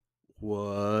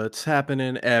What's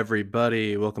happening,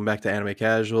 everybody? Welcome back to Anime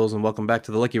Casuals and welcome back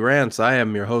to the Lucky Rants. I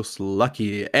am your host,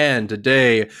 Lucky, and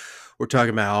today we're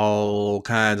talking about all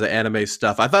kinds of anime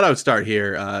stuff. I thought I would start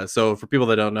here. So, for people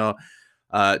that don't know,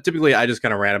 typically I just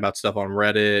kind of rant about stuff on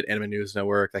Reddit, Anime News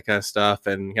Network, that kind of stuff,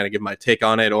 and kind of give my take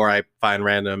on it, or I find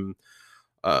random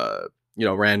uh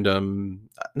random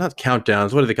not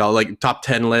countdowns, what do they call it, like top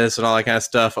 10 lists and all that kind of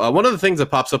stuff. One of the things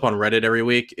that pops up on Reddit every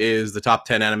week is the top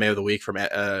 10 anime of the week from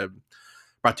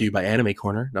brought to you by Anime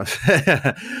Corner. No.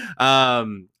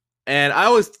 And I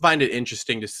always find it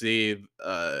interesting to see.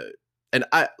 And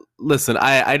I listen.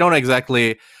 I don't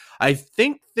exactly. I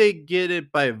think they get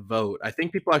it by vote. I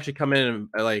think people actually come in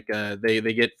and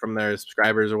they get from their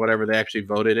subscribers or whatever they actually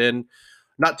voted in.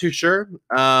 Not too sure.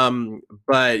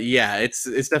 But yeah, it's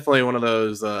definitely one of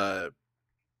those.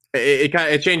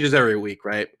 It changes every week,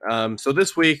 right? So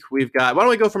this week we've got. Why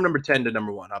don't we go from number 10 to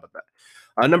number one? How about that?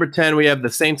 Number 10, we have the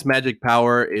Saint's magic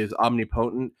power is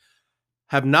omnipotent.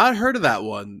 Have not heard of that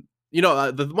one.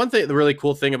 The one thing, the really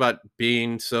cool thing about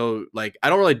being so, like, I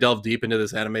don't really delve deep into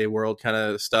this anime world kind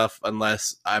of stuff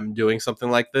unless I'm doing something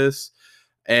like this.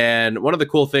 And one of the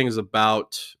cool things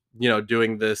about,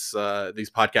 doing these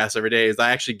podcasts every day is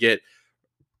I kind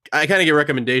of get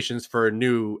recommendations for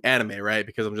new anime, right?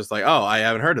 Because I'm just like, oh, I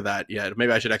haven't heard of that yet.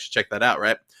 Maybe I should actually check that out,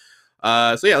 right?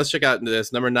 So yeah, let's check out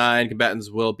this. Number 9,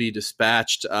 Combatants Will Be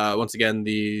Dispatched. Once again,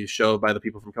 the show by the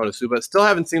people from Konosuba. Still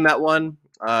haven't seen that one.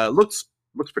 Looks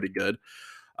pretty good.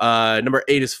 Number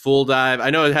 8 is Full Dive. I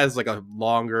know it has like a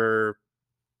longer,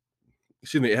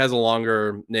 it has a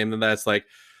longer name than that. It's like,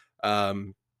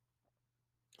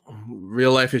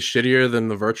 real life is shittier than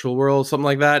the virtual world, something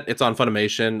like that. It's on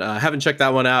Funimation. Haven't checked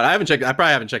that one out. I probably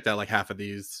haven't checked out like half of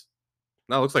these.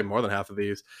 No, it looks like more than half of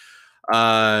these.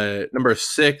 Number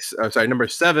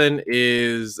 7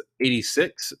 is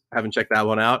 86. Haven't checked that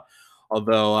one out.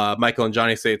 Although Michael and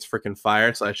Johnny say it's freaking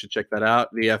fire, so I should check that out.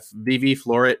 The VV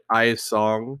Floret Eyes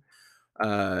Song,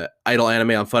 idol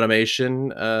anime on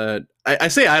Funimation. I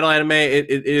say idol anime.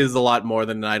 It is a lot more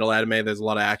than an idol anime. There's a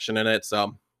lot of action in it,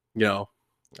 so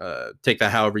take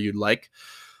that however you'd like.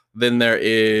 Then there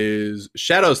is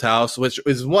Shadow's House, which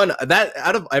is one that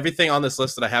out of everything on this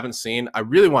list that I haven't seen, I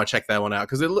really want to check that one out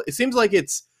because it seems like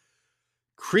it's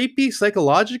creepy,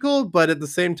 psychological, but at the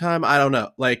same time, I don't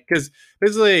know. Like, because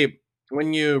basically,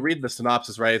 when you read the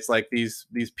synopsis, right, it's like these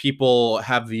people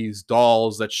have these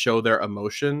dolls that show their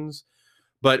emotions,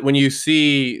 but when you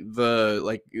see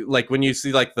when you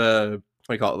see like the,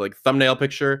 what do you call it, like thumbnail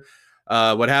picture,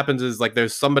 what happens is like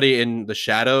there's somebody in the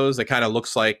shadows that kind of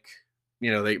looks like,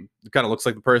 they kind of looks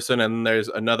like the person, and there's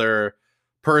another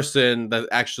person that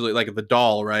actually, like the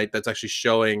doll, right, that's actually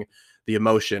showing the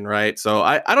emotion, right? So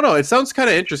I don't know. It sounds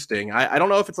kind of interesting. I don't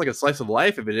know if it's like a slice of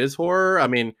life, if it is horror. I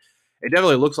mean, it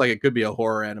definitely looks like it could be a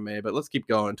horror anime, but let's keep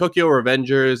going. Tokyo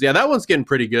Revengers. Yeah, that one's getting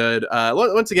pretty good.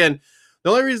 Once again,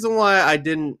 the only reason why I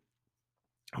didn't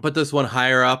put this one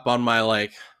higher up on my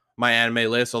anime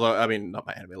list, although I mean not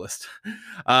my anime list,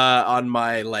 on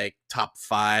my like top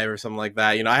 5 or something like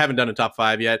that. I haven't done a top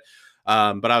 5 yet,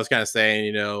 but I was kind of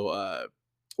saying,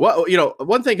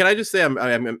 one thing. Can I just say I'm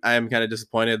kind of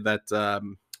disappointed that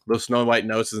those Snow White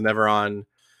Notes is never on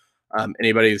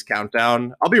anybody's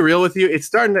countdown. I'll be real with you; it's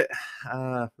starting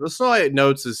to those Snow White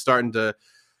Notes is starting to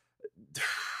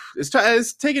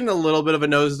it's taking a little bit of a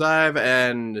nosedive,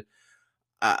 and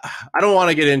I don't want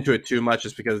to get into it too much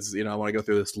just because, I want to go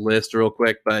through this list real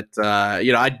quick. But,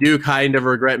 I do kind of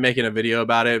regret making a video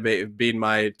about it being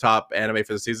my top anime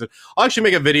for the season. I'll actually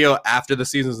make a video after the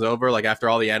season's over, like after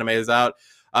all the anime is out.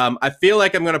 I feel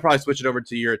like I'm going to probably switch it over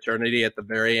to Your Eternity at the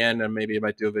very end, and maybe I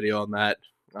might do a video on that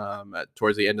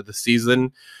towards the end of the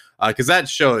season, because that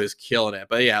show is killing it.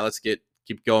 But yeah, let's keep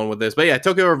going with this. But yeah,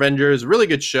 Tokyo Revengers, really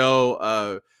good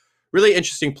show. Really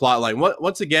interesting plot line.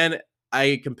 Once again,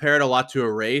 I compare it a lot to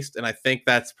Erased, and I think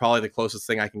that's probably the closest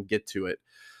thing I can get to it.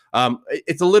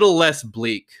 It's a little less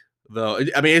bleak, though.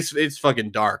 I mean, it's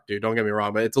fucking dark, dude. Don't get me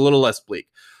wrong, but it's a little less bleak.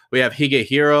 We have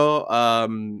Higehiro.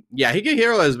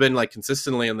 Higehiro has been like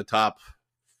consistently in the top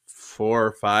 4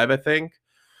 or 5, I think,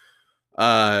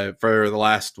 for the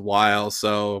last while.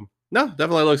 So no,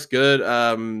 definitely looks good.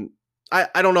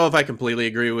 I don't know if I completely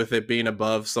agree with it being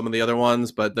above some of the other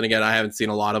ones, but then again, I haven't seen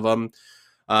a lot of them.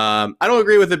 I don't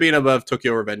agree with it being above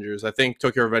Tokyo Revengers. I think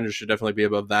Tokyo Revengers should definitely be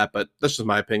above that, but that's just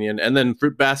my opinion. And then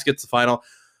Fruit Basket's the final.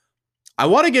 I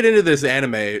want to get into this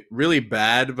anime really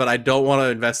bad, but I don't want to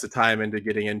invest the time into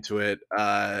getting into it.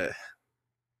 But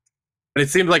it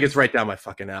seems like it's right down my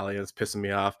fucking alley. It's pissing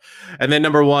me off. And then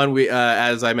number 1, we,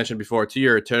 as I mentioned before, To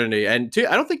Your Eternity. And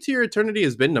I don't think To Your Eternity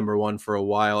has been number 1 for a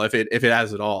while, if it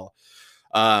has at all.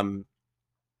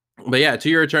 But yeah, To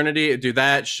Your Eternity, dude,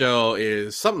 that show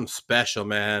is something special,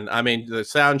 man. I mean, the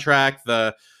soundtrack,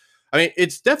 I mean,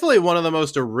 it's definitely one of the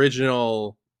most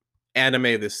original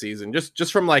anime this season.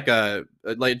 Just from like a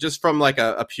like just from like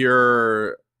a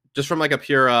pure just from like a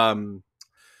pure what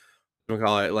do we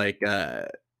call it, like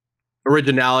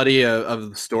originality of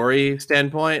the story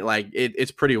standpoint. Like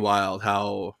it's pretty wild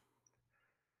how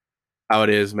it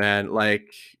is, man.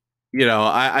 Like,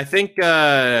 I think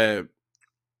I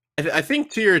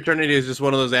think To Your Eternity is just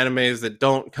one of those animes that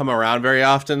don't come around very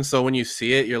often. So when you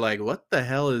see it, you're like, what the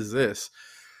hell is this?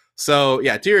 So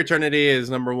yeah, To Your Eternity is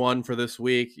number one for this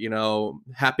week.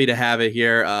 Happy to have it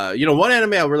here. One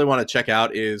anime I really want to check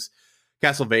out is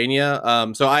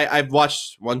Castlevania. So I've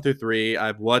watched 1 through 3.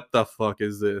 What the fuck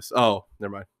is this? Oh,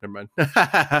 never mind.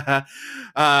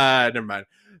 Never mind.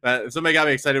 Somebody got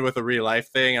me excited with a real life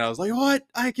thing, and I was like, "What?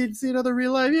 I can see another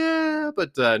real life, yeah!"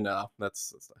 But no,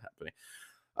 that's not happening.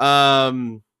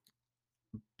 Um,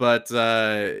 but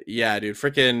yeah, dude,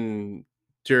 freaking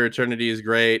To Your Eternity is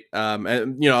great. And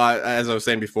as I was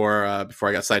saying before I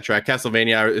got sidetracked,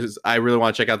 Castlevania I really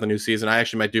want to check out the new season. I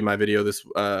actually might do my video this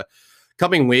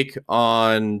coming week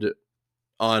on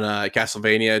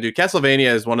Castlevania. Dude,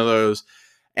 Castlevania is one of those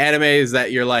animes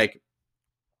that you're like,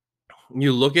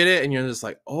 you look at it and you're just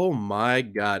like, oh my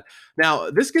god.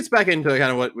 Now this gets back into kind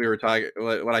of what we were talking,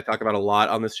 what I talk about a lot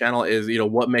on this channel is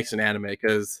what makes an anime,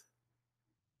 because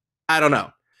I don't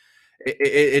know.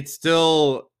 It's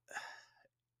still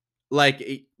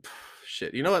like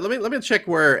shit. You know what? Let me check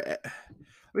where. Let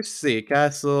me see.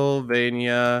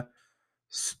 Castlevania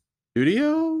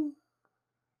Studio.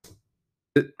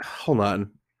 Hold on.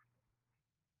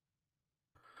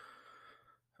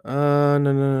 No,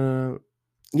 no, no.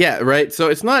 Yeah, right. So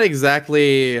it's not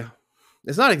exactly an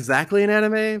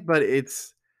anime, but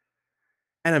it's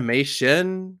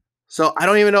animation. So I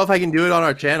don't even know if I can do it on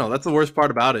our channel. That's the worst part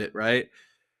about it, right?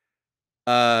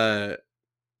 Uh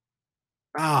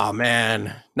oh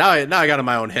man. Now I got in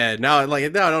my own head. Now I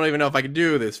don't even know if I can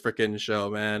do this freaking show,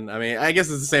 man. I mean, I guess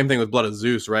it's the same thing with Blood of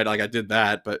Zeus, right? Like I did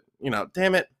that, but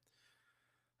damn it.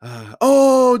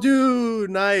 Oh, dude,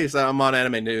 nice. I'm on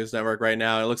Anime News Network right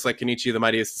now. It looks like Kenichi the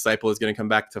Mightiest Disciple is going to come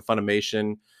back to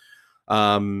Funimation.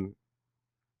 Um,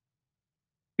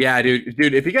 yeah,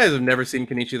 dude. If you guys have never seen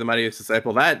Kenichi the Mightiest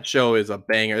Disciple, that show is a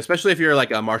banger, especially if you're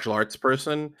like a martial arts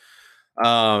person.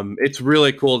 It's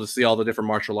really cool to see all the different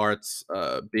martial arts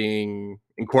being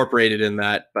incorporated in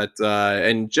that. But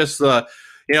and just for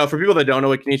people that don't know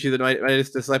what Kenichi the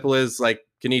Mightiest Disciple is, like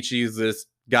Kenichi is this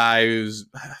guy who's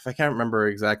I can't remember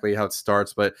exactly how it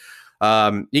starts, but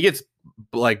he gets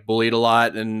like bullied a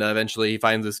lot, and eventually he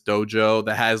finds this dojo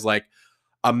that has like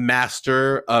a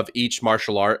master of each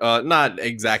martial art. Not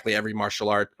exactly every martial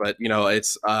art, but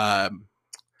it's I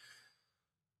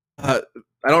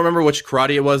don't remember which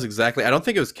karate it was exactly. I don't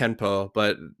think it was Kenpo,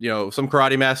 but some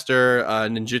karate master,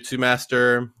 ninjutsu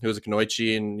master who was a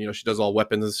kunoichi, and she does all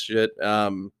weapons and shit.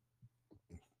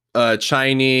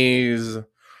 Chinese,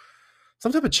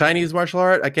 some type of Chinese martial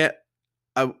art. I can't.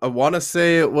 I want to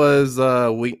say it was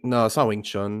no, it's not Wing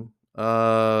Chun.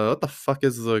 What the fuck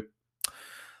is the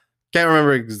Can't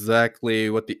remember exactly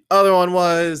what the other one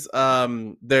was.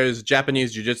 There's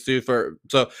Japanese jiu-jitsu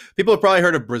so people have probably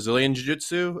heard of Brazilian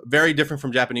jiu-jitsu. Very different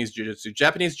from Japanese jiu-jitsu.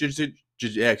 Japanese jiu-jitsu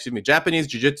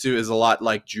is a lot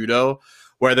like judo,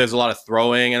 where there's a lot of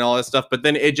throwing and all that stuff, but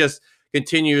then it just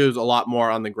continues a lot more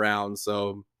on the ground.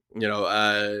 So,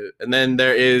 and then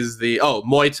there is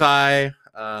Muay Thai.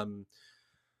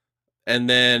 And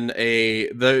then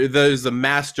there's a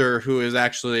master who is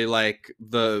actually like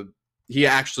he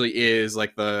actually is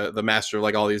like the master of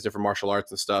like all these different martial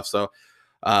arts and stuff. So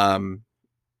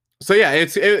yeah,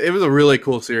 it was a really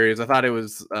cool series. I thought it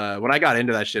was when I got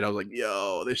into that shit, I was like,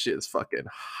 yo, this shit is fucking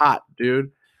hot,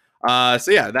 dude. So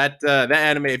yeah, that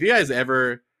anime. If you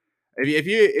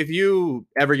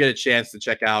ever get a chance to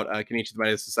check out Kenichi the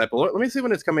Mightiest Disciple, let me see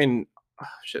when it's coming. Oh,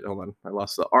 shit, hold on, I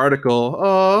lost the article.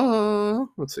 Oh,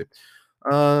 let's see.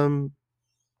 Um,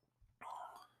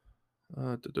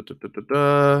 da, da, da, da, da,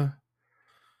 da.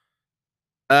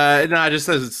 No, it just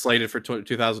says it's slated for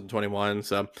 2021.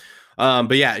 So,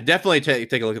 but yeah, definitely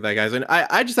take a look at that, guys. And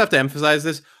I just have to emphasize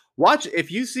this. Watch if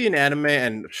you see an anime,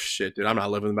 and shit, dude, I'm not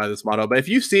living by this motto, but if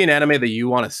you see an anime that you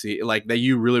want to see, like that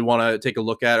you really want to take a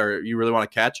look at, or you really want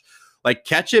to catch, like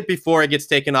catch it before it gets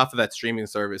taken off of that streaming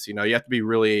service. You have to be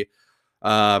really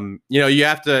you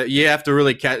have to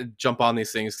really jump on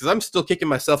these things, because I'm still kicking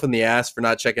myself in the ass for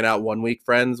not checking out One Week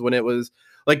Friends when it was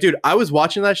like, dude, I was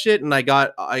watching that shit and I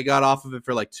got off of it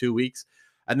for like 2 weeks,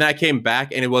 and then I came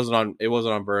back and it wasn't on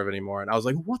Verve anymore, and I was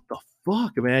like, what the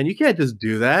fuck, man? You can't just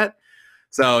do that.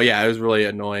 So yeah, it was really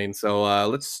annoying. So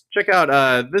let's check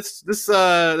out this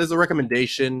there's a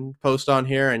recommendation post on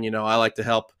here, and I like to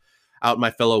help out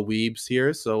my fellow weebs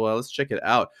here. So let's check it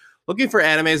out. Looking for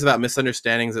animes about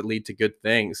misunderstandings that lead to good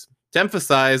things. To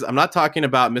emphasize, I'm not talking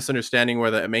about misunderstanding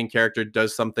where the main character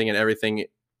does something and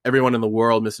everyone in the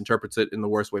world misinterprets it in the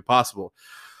worst way possible.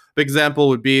 Big example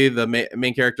would be the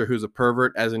main character who's a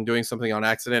pervert, as in doing something on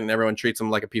accident, and everyone treats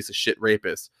him like a piece of shit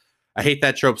rapist. I hate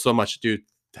that trope so much, dude.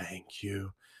 Thank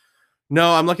you.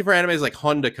 No, I'm looking for animes like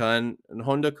Honda-kun and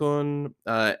Honda-kun,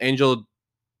 Angel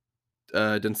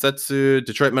Densetsu,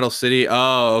 Detroit Metal City.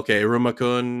 Oh, okay,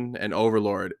 Rumakun and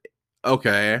Overlord.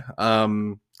 Okay.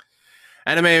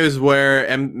 Anime is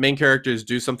where main characters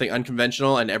do something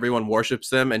unconventional and everyone worships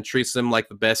them and treats them like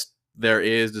the best there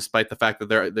is, despite the fact that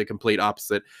they're the complete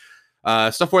opposite.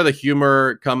 Stuff where the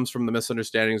humor comes from the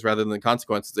misunderstandings rather than the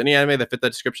consequences. Any anime that fit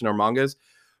that description are mangas.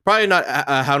 Probably not.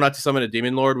 How Not to Summon a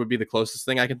Demon Lord would be the closest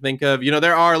thing I can think of.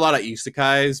 There are a lot of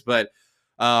isekais, but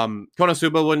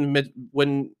Konosuba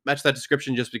wouldn't match that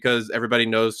description just because everybody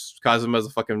knows Kazuma's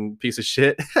a fucking piece of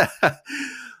shit.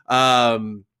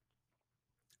 um,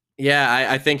 yeah,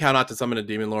 I think How Not to Summon a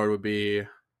Demon Lord would be.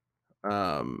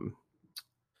 Um,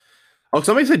 oh,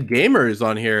 somebody said Gamers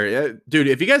on here, yeah, dude.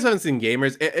 If you guys haven't seen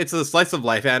Gamers, it's a slice of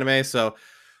life anime, so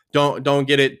don't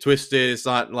get it twisted. It's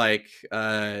not like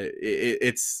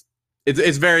it's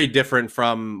very different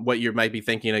from what you might be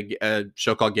thinking a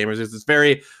show called Gamers is. It's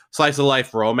very slice of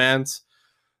life romance,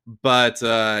 but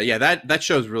yeah, that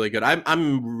show's really good. I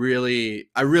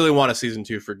really want a season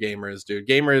 2 for Gamers, dude.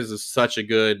 Gamers is such a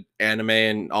good anime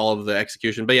and all of the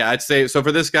execution. But yeah, I'd say so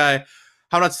for this guy,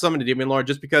 How Not to Summon a Demon Lord,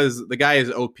 just because the guy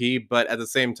is OP, but at the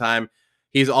same time,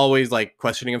 he's always like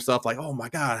questioning himself, like, oh my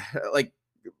god, like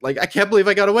I can't believe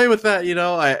I got away with that,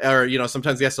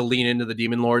 sometimes he has to lean into the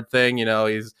Demon Lord thing,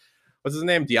 he's what's his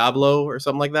name, Diablo or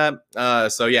something like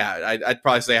that. So yeah, I'd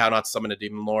probably say How Not to Summon a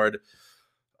Demon Lord.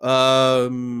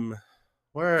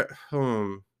 Where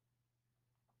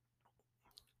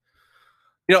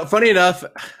funny enough,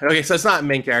 okay, so it's not a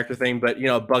main character thing, but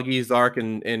Buggy's arc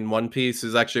in One Piece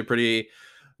is actually a pretty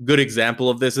good example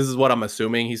of this. This is what I'm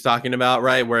assuming he's talking about,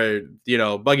 right? Where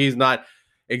Buggy's not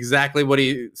exactly what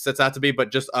he sets out to be, but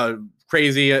just a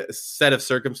crazy set of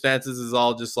circumstances is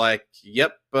all just like,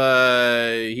 yep,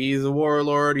 he's a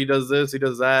warlord, he does this, he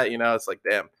does that, it's like,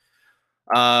 damn.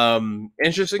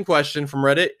 Interesting question from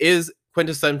Reddit. Is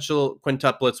quintessential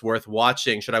quintuplets worth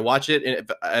watching? Should I watch it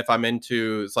if I'm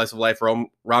into slice of life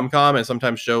rom-com and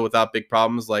sometimes show without big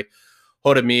problems like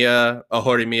Horimiya,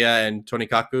 and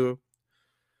Tonikaku?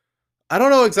 I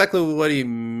don't know exactly what he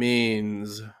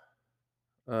means.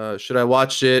 Should I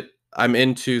watch it? I'm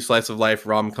into slice of life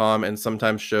rom-com and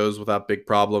sometimes shows without big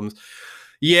problems.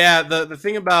 Yeah, the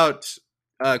thing about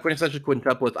quintessential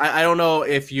quintuplets, I don't know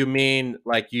if you mean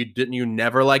like you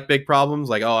never like big problems,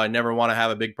 like, oh, I never want to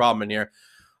have a big problem in here.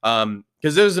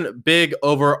 Because there's a big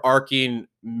overarching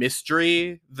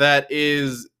mystery that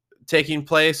is taking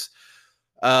place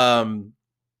in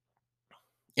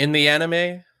the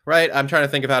anime, right? I'm trying to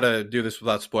think of how to do this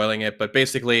without spoiling it, but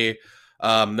basically,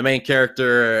 the main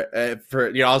character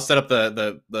I'll set up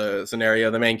the scenario.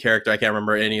 The main character, I can't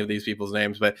remember any of these people's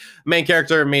names, but the main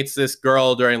character meets this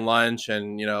girl during lunch,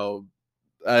 and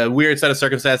a weird set of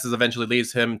circumstances eventually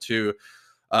leads him to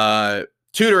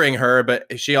tutoring her.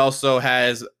 But she also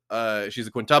has she's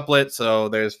a quintuplet, so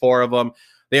there's four of them.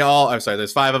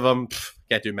 There's five of them.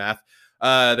 Can't do math.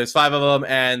 There's five of them,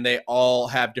 and they all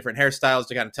have different hairstyles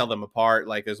to kind of tell them apart.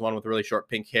 Like, there's one with really short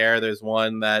pink hair. There's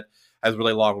one that has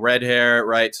really long red hair,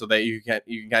 right? So that you can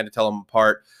kind of tell them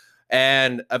apart.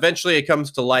 And eventually, it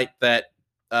comes to light that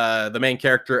the main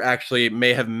character actually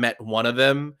may have met one of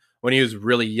them when he was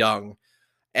really young,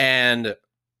 and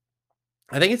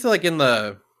I think it's like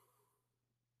I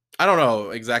don't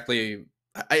know exactly.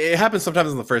 It happens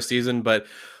sometimes in the first season, but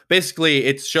basically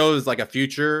it shows like a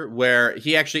future where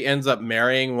he actually ends up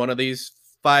marrying one of these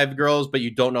five girls, but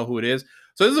you don't know who it is.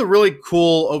 So this is a really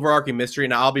cool overarching mystery.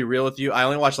 Now, I'll be real with you. I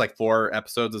only watched like 4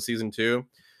 episodes of season 2.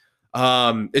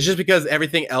 It's just because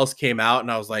everything else came out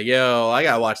and I was like, yo, I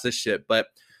gotta watch this shit. But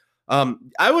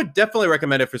I would definitely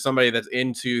recommend it for somebody that's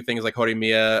into things like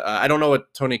Horimiya. I don't know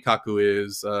what Tonikaku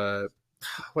is.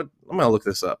 What I'm gonna look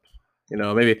this up.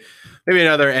 Maybe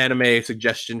another anime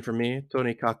suggestion for me.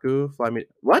 Tonikaku, fly me.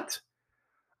 What?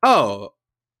 Oh,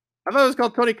 I thought it was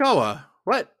called Tonikawa.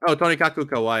 What? Oh, Tonikaku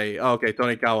Kawaii. Oh, okay,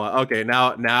 Tonikawa. Okay,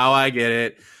 now I get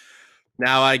it.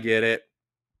 Now I get it.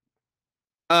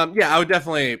 Yeah, I would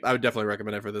definitely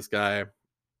recommend it for this guy.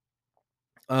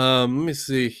 Let me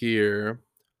see here.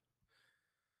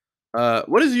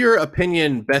 What is your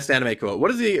opinion best anime quote?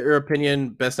 What is your opinion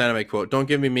best anime quote? Don't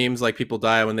give me memes like people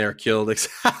die when they are killed.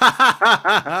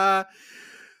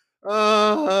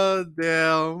 Oh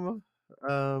damn.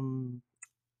 Um,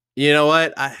 you know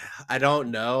what? I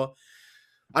don't know.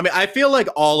 I mean, I feel like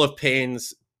all of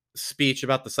Payne's speech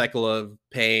about the cycle of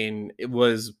pain, it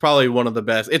was probably one of the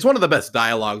best. It's one of the best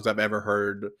dialogues I've ever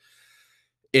heard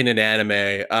in an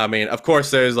anime. I mean, of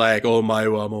course, there's like "Oh my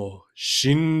wa mo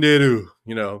shinderu,"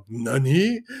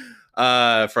 nani,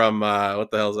 from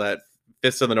what the hell is that?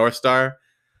 Fist of the North Star.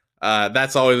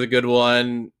 That's always a good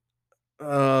one.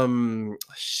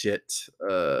 Shit.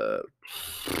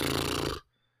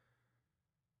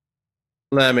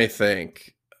 Let me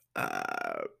think.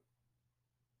 Uh,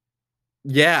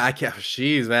 yeah, I can't.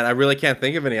 Jeez, man, I really can't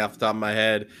think of any off the top of my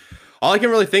head. All I can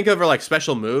really think of are like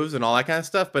special moves and all that kind of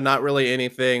stuff, but not really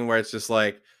anything where it's just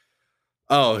like,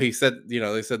 oh, he said,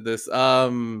 they said this.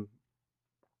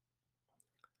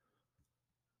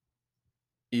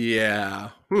 Yeah.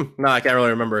 No, I can't really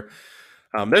remember.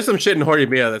 There's some shit in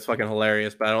Horimiya that's fucking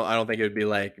hilarious, but I don't think it would be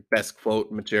like best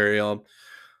quote material.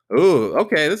 Ooh,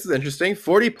 okay, this is interesting.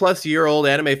 40-plus-year-old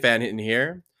anime fan in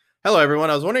here. Hello, everyone.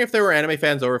 I was wondering if there were anime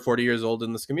fans over 40 years old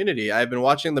in this community. I've been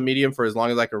watching the medium for as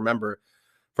long as I can remember,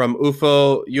 from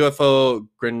UFO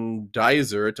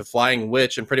Grandizer to Flying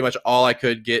Witch, and pretty much all I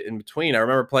could get in between. I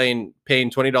remember paying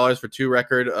 $20 for 2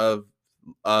 record of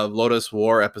Lotus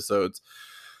War episodes.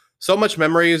 So much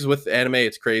memories with anime,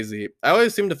 it's crazy. I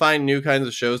always seem to find new kinds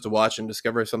of shows to watch and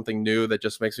discover something new that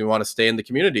just makes me want to stay in the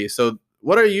community. So,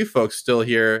 what are you folks still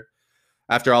here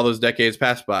after all those decades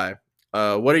passed by?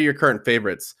 What are your current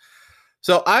favorites?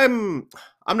 So, I'm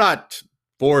not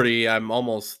 40. I'm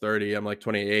almost 30. I'm like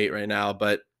 28 right now,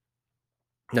 but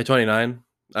 29.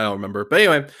 I don't remember. But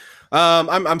anyway,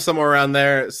 I'm somewhere around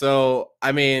there. So,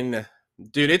 I mean,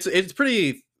 dude, it's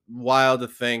pretty wild to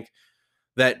think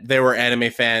that there were anime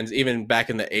fans even back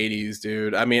in the 80s,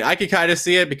 dude. I mean, I could kind of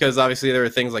see it because obviously there were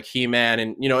things like He-Man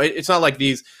and, it's not like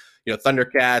these,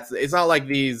 Thundercats. It's not like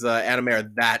these anime are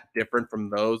that different from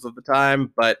those of the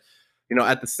time. But,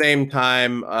 at the same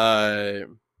time,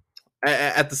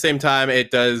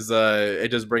 it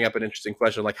does bring up an interesting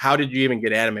question. Like, how did you even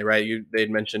get anime, right? They'd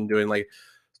mentioned doing like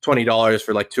 $20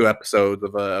 for like 2 episodes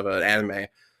of an anime,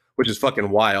 which is fucking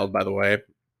wild, by the way.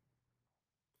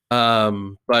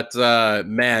 But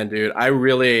man, dude, I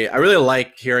really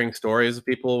like hearing stories of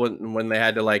people when they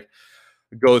had to like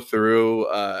go through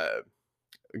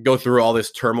go through all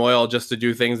this turmoil just to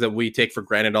do things that we take for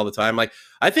granted all the time. Like,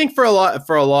 I think for a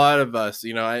lot of us,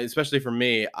 especially for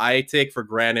me, I take for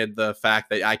granted the fact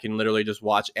that I can literally just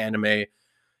watch anime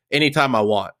anytime I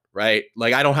want. Right?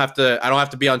 Like, I don't have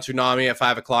to be on Toonami at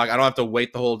 5 o'clock. I don't have to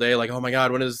wait the whole day. Like, oh my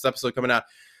god, when is this episode coming out?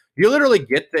 You literally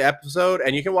get the episode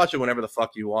and you can watch it whenever the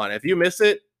fuck you want. If you miss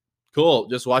it, cool.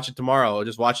 Just watch it tomorrow.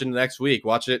 Just watch it next week.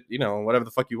 Watch it, whatever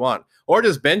the fuck you want. Or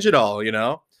just binge it all.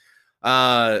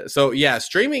 So yeah,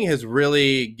 streaming has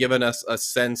really given us a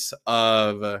sense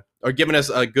of, or given us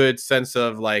a good sense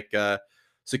of like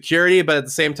security, but at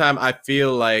the same time, I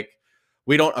feel like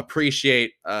we don't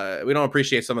appreciate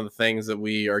some of the things that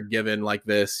we are given like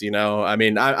this. I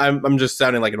mean, I'm just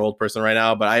sounding like an old person right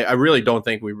now, but I really don't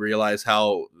think we realize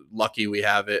how lucky we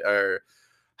have it, or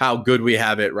how good we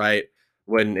have it, right?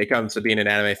 When it comes to being an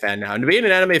anime fan now. And being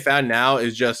an anime fan now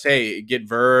is just, hey, get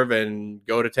Verve and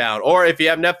go to town. Or if you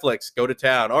have Netflix, go to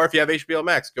town. Or if you have HBO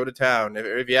Max, go to town.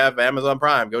 If you have Amazon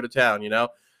Prime, go to town.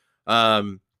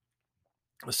 Um,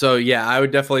 so yeah, I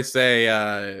would definitely say,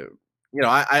 I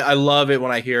love it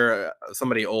when I hear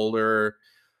somebody older.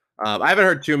 I haven't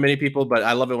heard too many people, but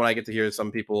I love it when I get to hear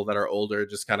some people that are older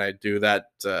just kind of do that,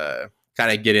 kind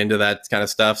of get into that kind of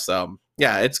stuff. So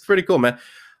yeah, it's pretty cool, man.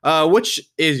 Which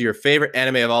is your favorite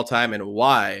anime of all time and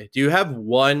why? Do you have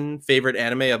one favorite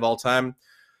anime of all time?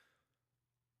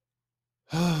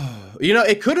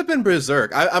 It could have been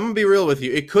Berserk. I'm gonna be real with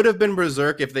you. It could have been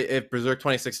Berserk if Berserk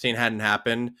 2016 hadn't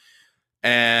happened,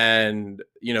 and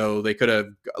they could have,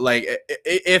 like,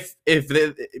 if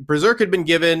the Berserk had been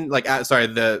given, like, sorry,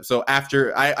 the so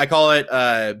after, I call it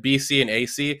BC and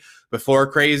AC, before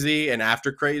Crazy and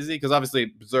after Crazy, because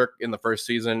obviously Berserk in the first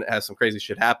season has some crazy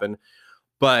shit happen,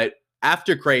 but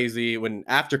when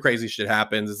after Crazy shit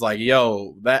happens, it's like,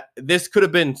 yo, that this could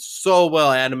have been so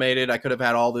well animated. I could have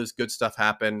had all this good stuff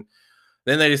happen.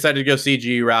 Then they decided to go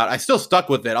CG route. I still stuck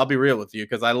with it. I'll be real with you,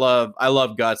 because I love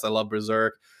Guts. I love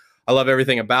Berserk. I love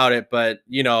everything about it. But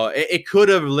it could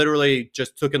have literally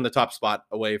just taken the top spot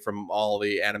away from all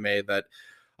the anime that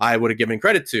I would have given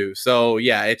credit to. So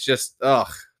yeah, it's just,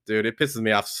 ugh, dude, it pisses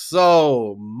me off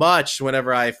so much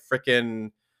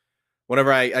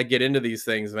whenever I get into these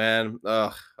things, man.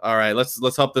 Ugh, all right,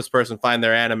 let's help this person find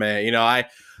their anime.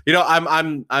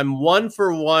 I'm 1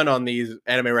 for 1 on these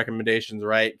anime recommendations,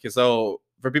 right? Because so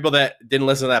for people that didn't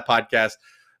listen to that podcast,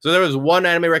 so there was one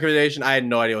anime recommendation. I had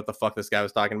no idea what the fuck this guy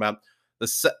was talking about.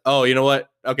 Oh, you know what?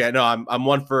 Okay, no, I'm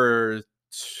 1 for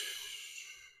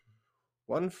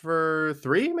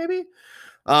 3, maybe.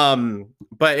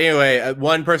 But anyway,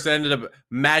 one person ended up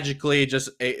magically just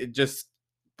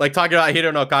like talking about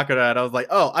Hiro no Kakura, and I was like,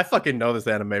 oh, I fucking know this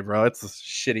anime, bro. It's a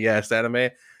shitty ass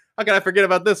anime. How can I forget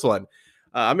about this one?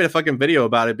 I made a fucking video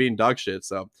about it being dog shit.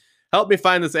 So help me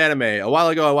find this anime. A while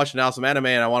ago, I watched an awesome anime,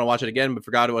 and I want to watch it again, but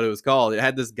forgot what it was called. It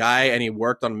had this guy, and he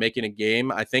worked on making a game.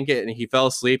 And he fell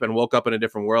asleep and woke up in a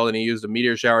different world, and he used a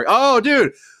meteor shower. Oh,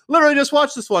 dude, literally just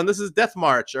watched this one. This is Death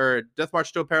March to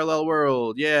a Parallel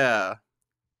World. Yeah.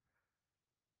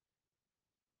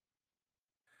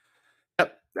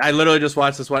 Yep. I literally just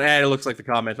watched this one, and it looks like the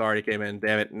comment already came in.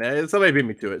 Damn it! Somebody beat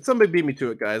me to it. Somebody beat me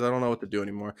to it, guys. I don't know what to do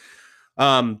anymore.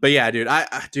 But yeah, dude,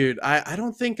 I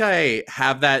don't think I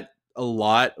have that a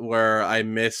lot where I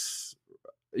miss,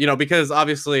 because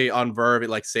obviously on Verve it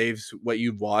like saves what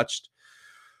you've watched,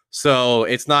 so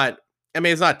it's not. I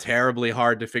mean, it's not terribly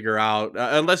hard to figure out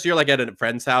unless you're like at a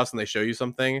friend's house and they show you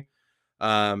something.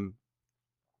 Um,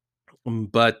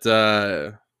 but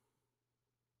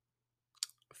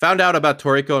found out about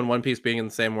Toriko and One Piece being in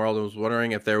the same world and was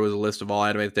wondering if there was a list of all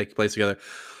anime that take place together.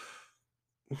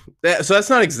 So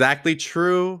that's not exactly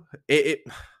true.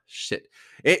 Shit.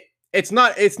 It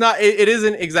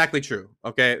isn't exactly true.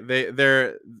 Okay.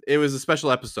 It was a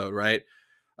special episode, right?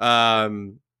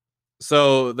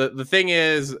 So the thing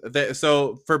is that,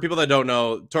 so for people that don't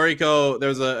know, Toriko,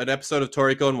 there's an episode of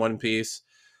Toriko in One Piece,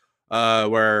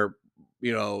 where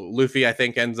Luffy, I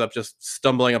think, ends up just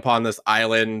stumbling upon this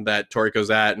island that Toriko's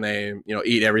at, and they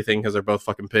eat everything because they're both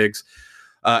fucking pigs.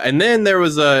 And then there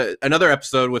was another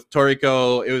episode with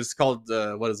Toriko. It was called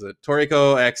what is it?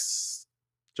 Toriko X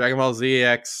Dragon Ball Z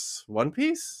X One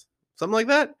Piece, something like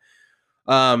that.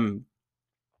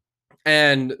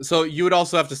 And so you would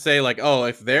also have to say like, oh,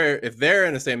 if they're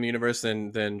in the same universe,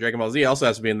 then Dragon Ball Z also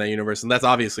has to be in that universe, and that's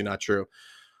obviously not true.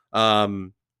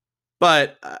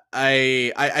 But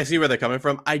I see where they're coming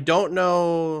from. I don't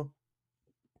know.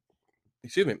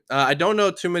 Excuse me. I don't know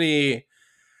too many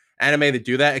anime that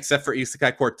do that except for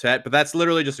Isekai Quartet, but that's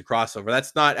literally just a crossover.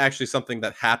 That's not actually something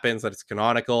that happens, that it's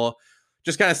canonical.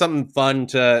 Just kind of something fun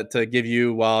to give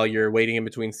you while you're waiting in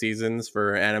between seasons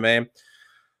for anime.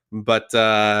 But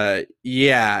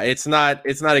yeah, it's not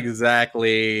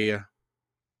exactly,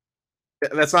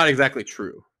 that's not exactly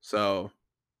true. So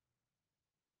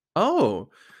oh,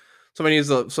 somebody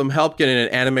needs some help getting an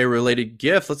anime related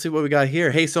gift. Let's see what we got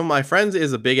here. Hey, so my friend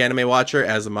is a big anime watcher,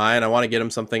 as am I, and I want to get him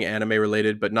something anime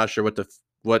related, but not sure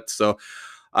what. So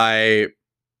I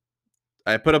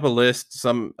put up a list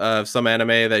some anime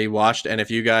that he watched, and if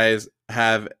you guys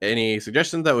have any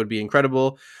suggestions, that would be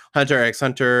incredible. Hunter x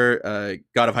Hunter,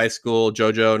 God of High School,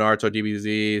 JoJo, Naruto,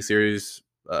 DBZ series,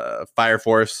 Fire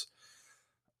Force.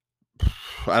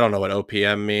 I don't know what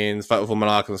OPM means. Full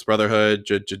Alchemist Brotherhood.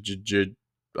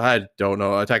 I don't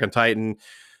know. Attack on Titan,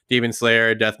 Demon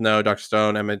Slayer, Death Note, Doctor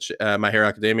Stone, My Hero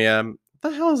Academia. What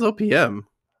the hell is OPM?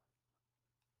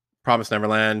 Promise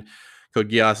Neverland, Code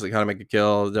Geass, How to Make a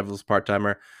Kill, Devil's Part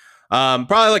Timer.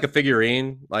 Probably like a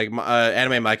figurine. Like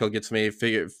Anime Michael gets me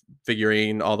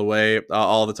figurine all the way,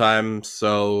 all the time.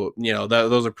 So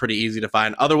those are pretty easy to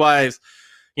find. Otherwise,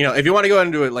 if you want to go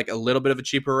into it like a little bit of a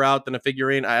cheaper route than a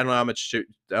figurine, I don't know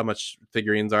how much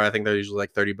figurines are. I think they're usually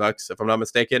like $30 if I'm not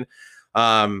mistaken.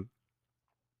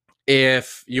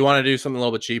 If you want to do something a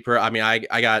little bit cheaper, I mean,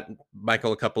 I got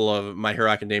Michael a couple of My Hero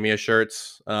Academia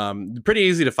shirts. Pretty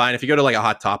easy to find. If you go to like a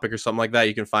Hot Topic or something like that,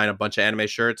 you can find a bunch of anime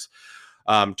shirts.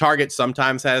 Target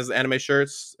sometimes has anime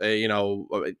shirts.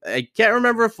 I can't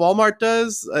remember if Walmart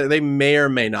does. They may or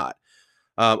may not.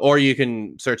 Or you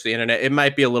can search the internet. It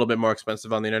might be a little bit more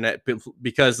expensive on the internet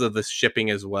because of the shipping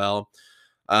as well.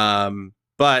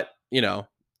 But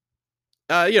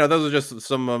those are just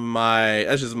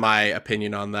that's just my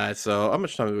opinion on that. So how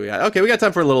much time do we got? Okay, we got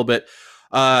time for a little bit.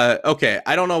 Okay,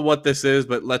 I don't know what this is,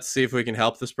 but let's see if we can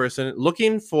help this person.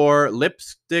 Looking for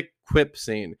lipstick quip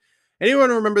scene.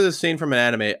 Anyone remember this scene from an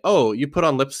anime? Oh, you put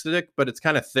on lipstick, but it's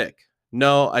kind of thick.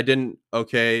 No, I didn't.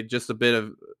 Okay, just a bit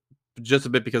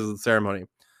because of the ceremony.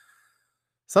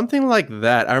 Something like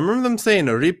that. I remember them saying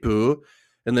ripu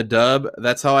in the dub.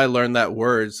 That's how I learned that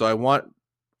word. So I want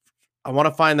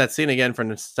to find that scene again for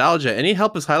nostalgia. Any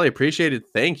help is highly appreciated.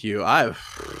 Thank you.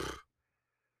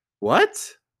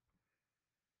 What?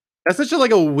 That's such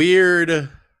a weird.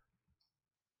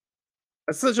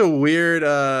 That's such a weird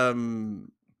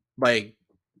like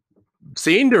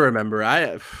scene to remember.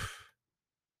 I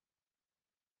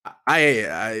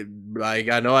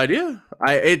got no idea.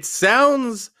 It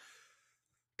sounds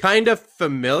kind of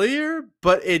familiar,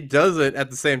 but it doesn't at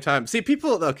the same time. See,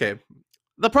 people. Okay,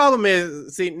 the problem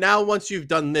is, see, now once you've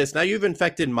done this, now you've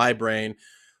infected my brain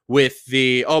with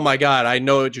the oh my god, I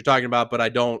know what you're talking about, but I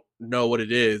don't know what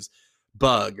it is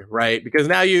bug, right? Because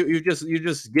now you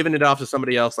just given it off to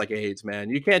somebody else like AIDS, man.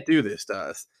 You can't do this to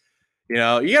us. You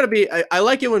know, you got to be. I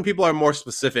like it when people are more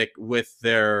specific with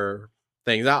their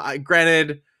things. Now,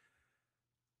 granted,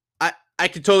 I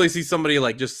could totally see somebody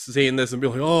like just saying this and be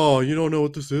like, "Oh, you don't know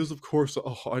what this is? Of course,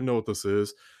 oh, I know what this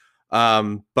is."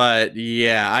 But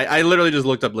yeah, I literally just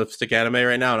looked up lipstick anime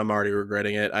right now, and I'm already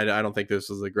regretting it. I don't think this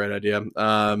was a great idea.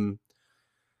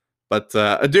 But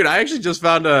dude, I actually just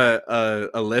found a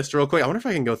list real quick. I wonder if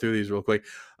I can go through these real quick.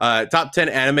 Top 10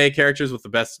 anime characters with the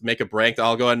best makeup ranked.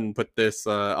 I'll go ahead and put this.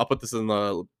 I'll put this in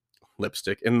the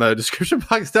lipstick in the description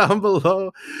box down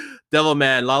below.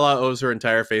 Devilman. Lala owes her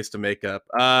entire face to makeup.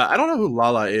 I don't know who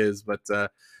Lala is, but this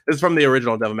is from the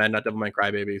original Devilman, not Devilman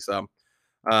Crybaby. So,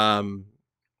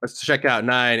 let's check out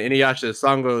 9. Inuyasha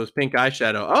Sango's pink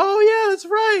eyeshadow. Oh yeah, that's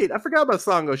right. I forgot about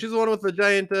Sango. She's the one with the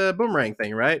giant boomerang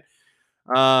thing, right?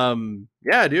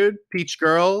 Yeah, dude. Peach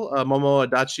Girl, Momo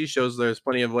Adachi shows there's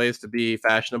plenty of ways to be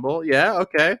fashionable. Yeah,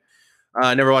 okay.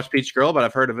 Never watched Peach Girl, but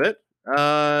I've heard of it.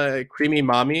 Creamy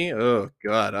Mommy. Oh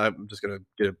god, I'm just gonna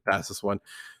get past this one.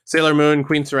 Sailor Moon,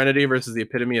 Queen Serenity versus the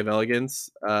epitome of elegance.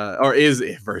 Or is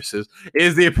the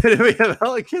epitome of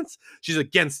elegance? She's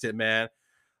against it, man.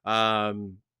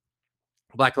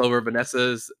 Black Clover,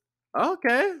 Vanessa's.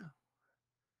 Okay.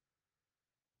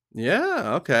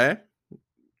 Yeah, okay.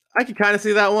 I can kind of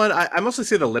see that one. I mostly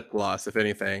see the lip gloss, if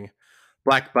anything.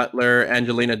 Black Butler,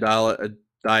 Angelina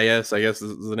Diaz, I guess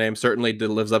is the name, certainly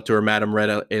lives up to her Madame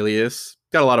Red alias.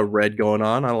 Got a lot of red going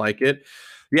on. I like it.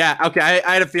 Yeah, okay.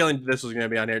 I had a feeling this was going to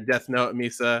be on here. Death Note,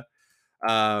 Misa.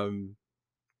 You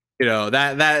know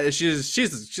that she's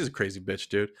a crazy bitch,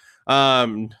 dude.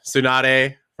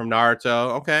 Tsunade from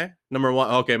Naruto. Okay, number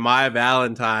 1. Okay, My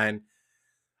Valentine.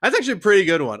 That's actually a pretty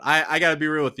good one. I gotta be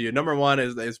real with you. Number 1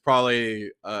 is probably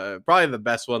the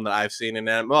best one that I've seen in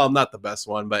anime. Well, not the best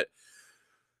one, but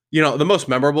you know, the most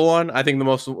memorable one. I think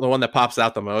the one that pops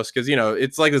out the most because you know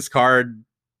it's like this card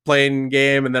playing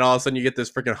game, and then all of a sudden you get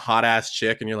this freaking hot ass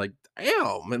chick, and you're like,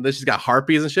 damn, and then she's got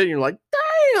harpies and shit, and you're like,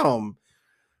 damn.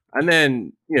 And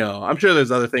then you know, I'm sure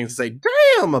there's other things to say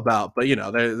damn about, but you know,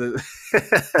 there's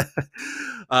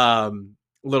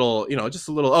little, you know, just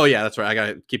a little. Oh yeah, that's right. I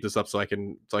gotta keep this up so I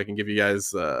can give you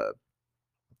guys. This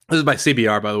is by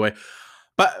CBR, by the way.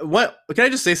 But what can I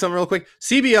just say something real quick?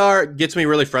 CBR gets me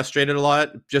really frustrated a lot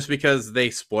just because they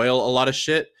spoil a lot of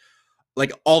shit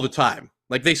like all the time.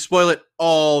 Like they spoil it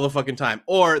all the fucking time,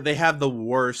 or they have the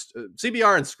worst.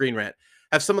 CBR and Screen Rant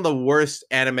have some of the worst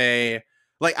anime.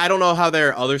 Like I don't know how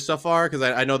their other stuff are because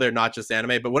I know they're not just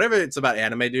anime, but whatever it's about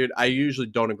anime, dude, I usually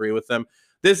don't agree with them.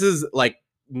 This is like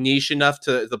niche enough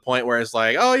to the point where it's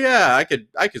like, oh yeah,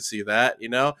 I could see that, you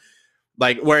know,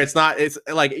 like where it's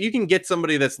like you can get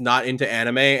somebody that's not into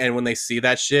anime, and when they see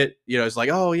that shit, you know, it's like,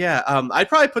 oh yeah, I'd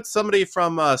probably put somebody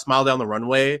from Smile Down the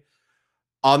Runway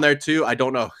on there too. I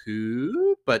don't know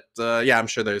who, but yeah, I'm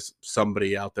sure there's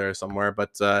somebody out there somewhere,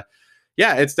 but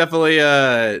yeah, it's definitely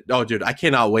oh dude, I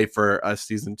cannot wait for a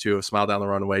season 2 of Smile Down the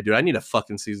Runaway, dude. I need a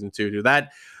fucking season 2, dude.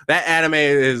 That anime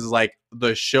is like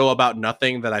the show about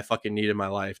nothing that I fucking need in my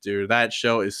life, dude. That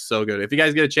show is so good. If you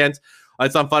guys get a chance,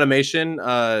 it's on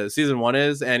Funimation. Season 1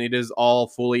 is, and it is all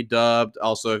fully dubbed.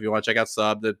 Also, if you want to check out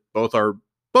sub, that both are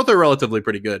relatively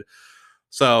pretty good.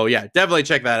 So yeah, definitely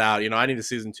check that out. You know, I need a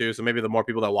season 2, so maybe the more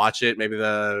people that watch it, maybe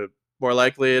the more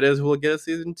likely it is we'll get a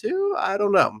season 2. I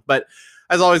don't know, but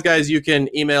as always, guys, you can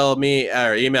email me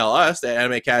or email us at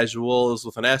animecasuals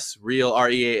with an S, real,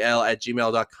 REAL, at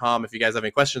gmail.com if you guys have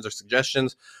any questions or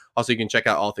suggestions. Also, you can check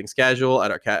out All Things Casual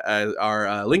at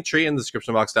our link tree in the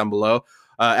description box down below.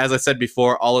 As I said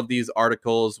before, all of these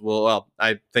articles will, well,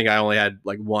 I think I only had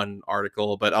like one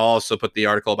article, but I'll also put the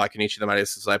article about Kenichi the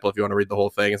Mightiest Disciple if you want to read the whole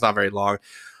thing. It's not very long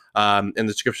in the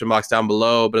description box down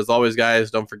below. But as always, guys,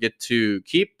 don't forget to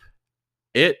keep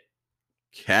it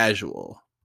casual.